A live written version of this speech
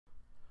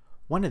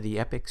One of the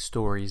epic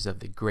stories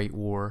of the Great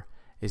War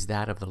is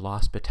that of the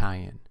Lost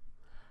Battalion,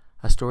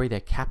 a story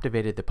that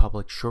captivated the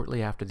public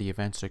shortly after the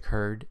events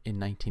occurred in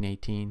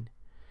 1918,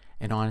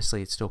 and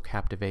honestly it still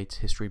captivates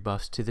history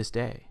buffs to this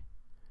day.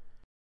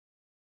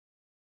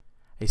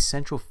 A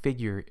central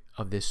figure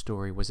of this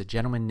story was a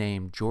gentleman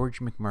named George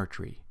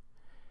McMurtry,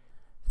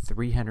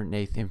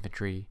 308th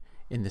Infantry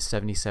in the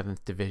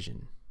 77th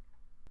Division.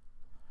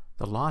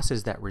 The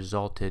losses that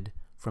resulted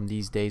from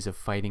these days of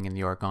fighting in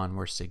the Argonne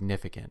were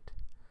significant,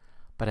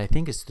 but I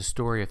think it's the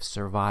story of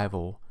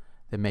survival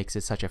that makes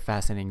it such a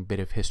fascinating bit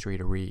of history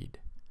to read.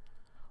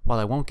 While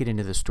I won't get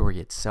into the story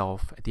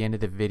itself, at the end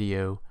of the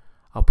video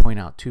I'll point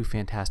out two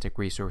fantastic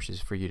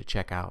resources for you to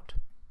check out.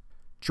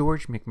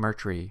 George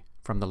McMurtry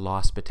from the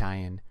Lost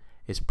Battalion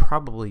is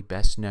probably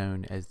best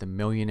known as the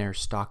millionaire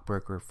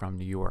stockbroker from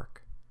New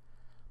York.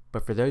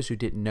 But for those who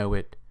didn't know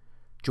it,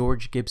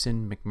 George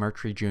Gibson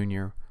McMurtry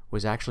Jr.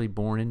 was actually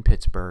born in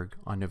Pittsburgh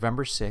on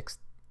November 6,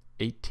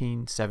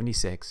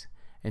 1876,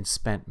 and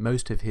spent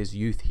most of his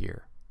youth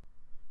here.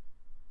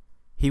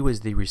 He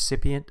was the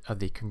recipient of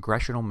the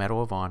Congressional Medal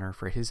of Honor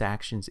for his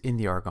actions in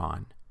the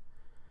Argonne.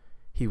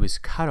 He was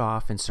cut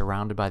off and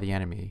surrounded by the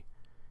enemy,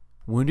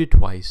 wounded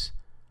twice,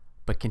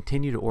 but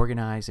continued to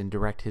organize and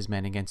direct his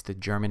men against the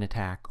German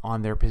attack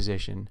on their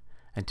position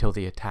until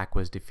the attack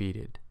was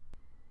defeated.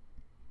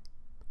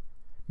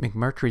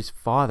 McMurtry's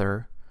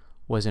father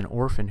was an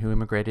orphan who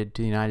immigrated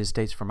to the United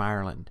States from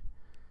Ireland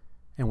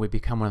and would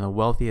become one of the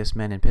wealthiest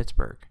men in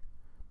Pittsburgh,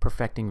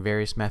 perfecting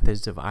various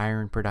methods of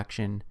iron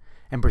production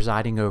and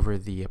presiding over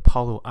the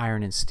Apollo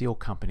Iron and Steel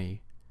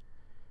Company,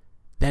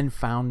 then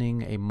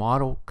founding a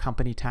model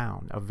company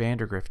town of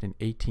Vandergrift in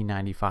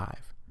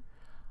 1895.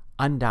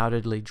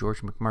 Undoubtedly,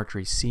 George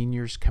McMurtry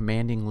Sr.'s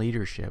commanding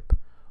leadership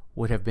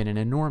would have been an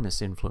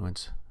enormous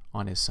influence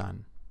on his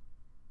son.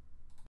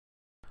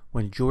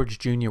 When George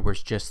Jr.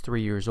 was just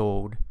 3 years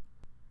old,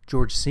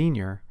 George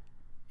Sr.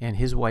 and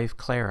his wife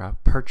Clara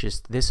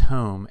purchased this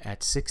home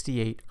at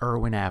 68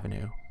 Irwin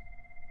Avenue.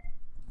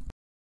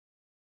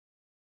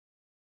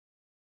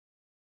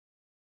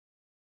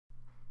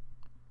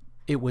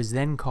 It was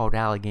then called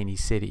Allegheny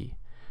City.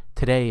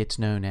 Today it's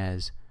known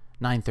as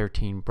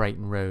 913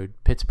 Brighton Road,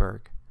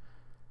 Pittsburgh.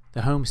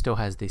 The home still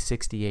has the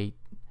 68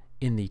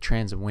 in the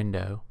transom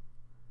window.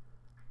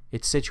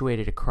 It's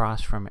situated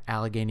across from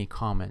Allegheny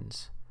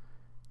Commons.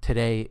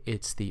 Today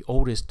it's the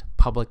oldest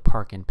public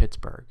park in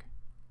Pittsburgh.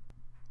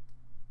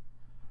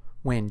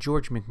 When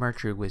George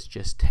McMurtry was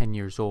just 10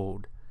 years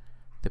old,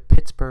 the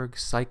Pittsburgh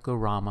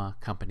Cyclorama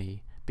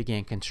Company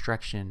began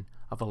construction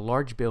of a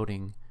large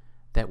building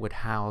that would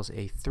house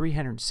a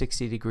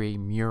 360-degree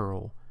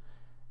mural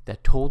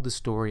that told the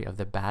story of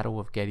the Battle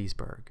of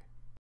Gettysburg.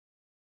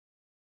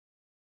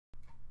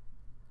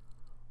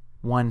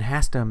 One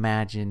has to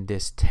imagine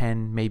this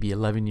 10, maybe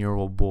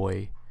 11-year-old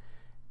boy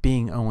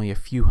being only a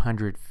few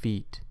hundred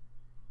feet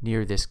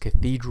near this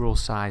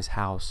cathedral-sized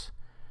house,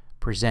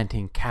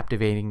 presenting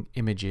captivating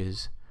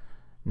images,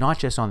 not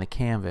just on the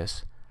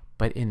canvas,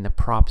 but in the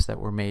props that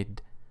were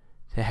made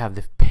to have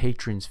the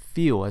patrons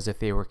feel as if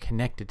they were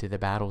connected to the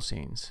battle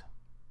scenes.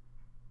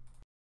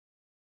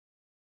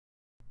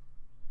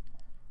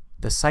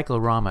 The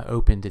Cyclorama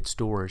opened its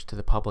doors to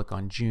the public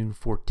on June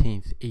 14,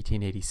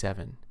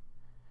 1887.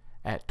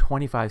 At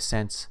 25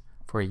 cents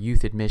for a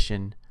youth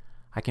admission,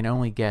 I can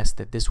only guess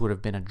that this would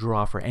have been a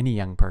draw for any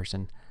young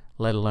person,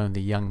 let alone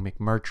the young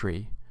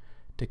McMurtry,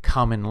 to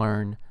come and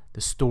learn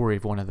the story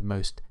of one of the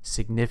most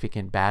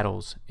significant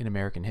battles in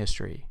American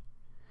history.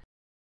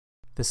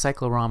 The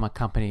Cyclorama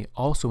Company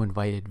also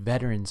invited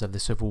veterans of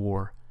the Civil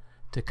War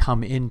to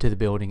come into the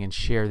building and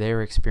share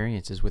their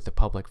experiences with the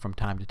public from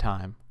time to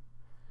time.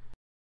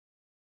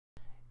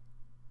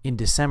 In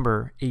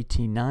December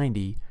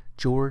 1890,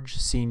 George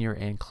Sr.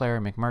 and Clara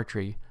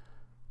McMurtry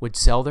would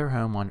sell their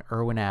home on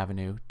Irwin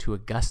Avenue to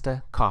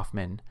Augusta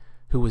Kaufman,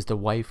 who was the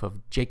wife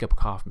of Jacob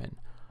Kaufman,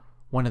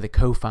 one of the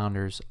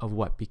co-founders of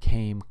what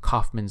became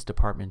Kaufman's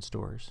department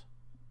stores.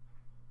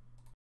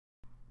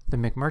 The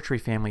McMurtry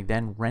family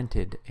then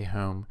rented a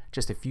home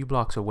just a few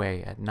blocks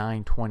away at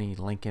 920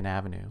 Lincoln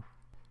Avenue.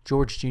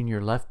 George Jr.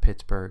 left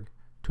Pittsburgh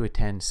to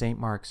attend St.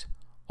 Mark's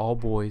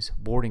all-boys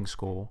boarding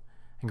school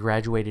and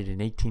graduated in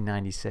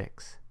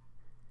 1896.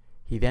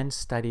 He then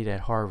studied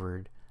at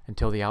Harvard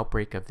until the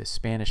outbreak of the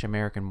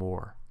Spanish-American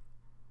War.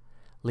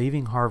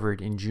 Leaving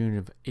Harvard in June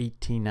of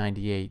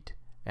 1898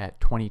 at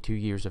 22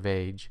 years of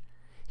age,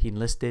 he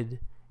enlisted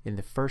in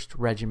the 1st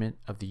Regiment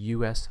of the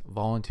U.S.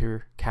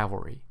 Volunteer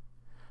Cavalry,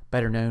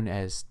 better known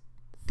as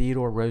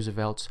Theodore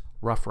Roosevelt's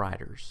Rough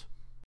Riders.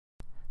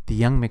 The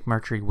young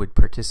McMurtry would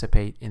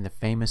participate in the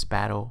famous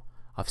Battle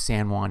of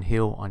San Juan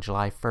Hill on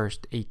July 1,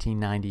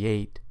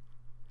 1898,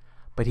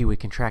 but he would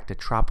contract a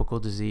tropical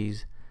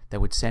disease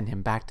that would send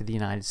him back to the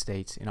United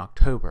States in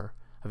October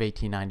of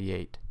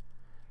 1898,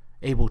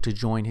 able to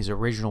join his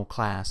original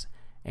class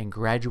and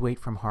graduate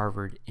from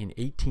Harvard in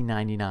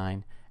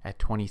 1899 at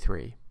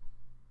 23.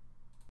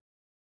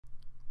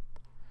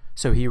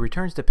 So he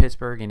returns to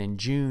Pittsburgh, and in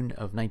June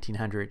of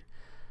 1900,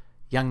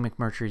 young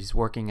McMurtry is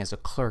working as a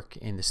clerk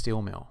in the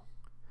steel mill.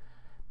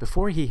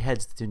 Before he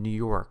heads to New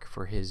York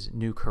for his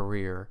new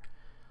career,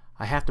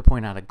 I have to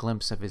point out a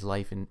glimpse of his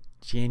life in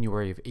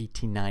January of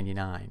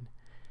 1899.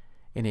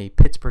 In a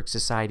Pittsburgh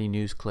Society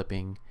news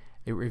clipping,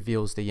 it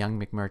reveals the young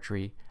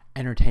McMurtry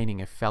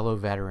entertaining a fellow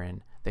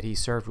veteran that he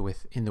served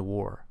with in the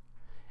war.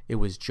 It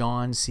was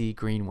John C.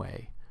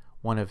 Greenway,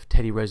 one of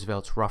Teddy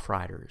Roosevelt's Rough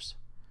Riders.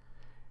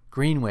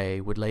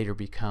 Greenway would later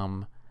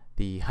become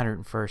the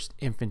 101st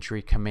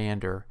Infantry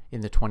commander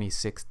in the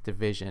 26th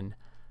Division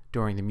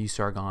during the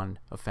Musargon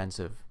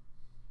offensive.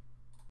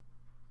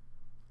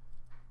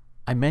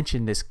 I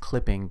mentioned this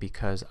clipping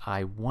because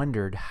I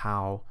wondered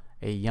how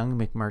a young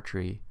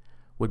McMurtry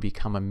would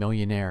become a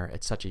millionaire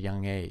at such a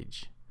young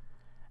age.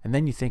 And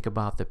then you think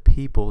about the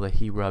people that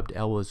he rubbed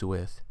elbows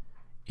with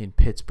in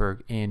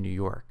Pittsburgh and New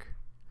York.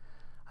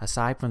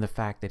 Aside from the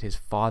fact that his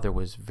father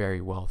was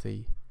very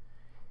wealthy,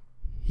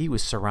 he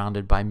was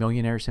surrounded by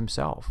millionaires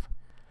himself.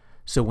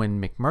 So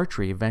when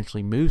McMurtry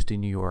eventually moves to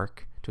New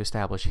York to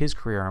establish his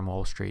career on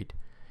Wall Street,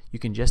 you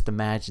can just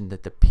imagine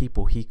that the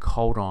people he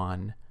called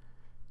on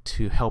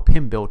to help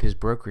him build his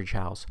brokerage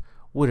house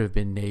would have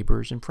been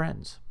neighbors and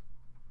friends.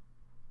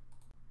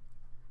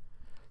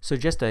 So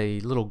just a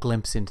little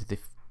glimpse into the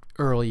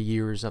early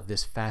years of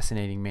this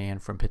fascinating man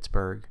from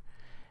Pittsburgh.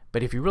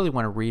 But if you really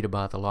want to read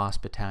about the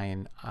Lost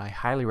Battalion, I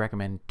highly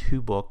recommend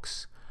two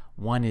books.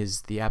 One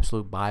is the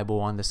absolute Bible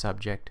on the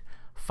subject,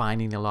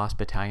 Finding the Lost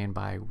Battalion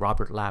by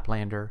Robert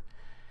Laplander,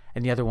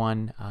 and the other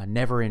one,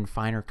 Never in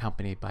Finer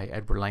Company by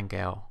Edward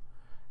Langell.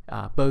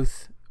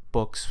 Both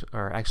books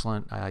are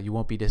excellent. You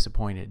won't be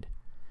disappointed.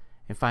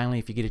 And finally,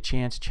 if you get a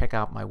chance, check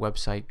out my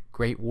website,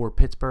 Great War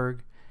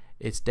Pittsburgh.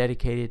 It's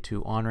dedicated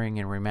to honoring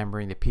and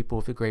remembering the people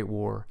of the Great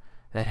War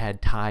that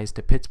had ties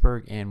to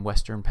Pittsburgh and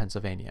Western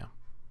Pennsylvania.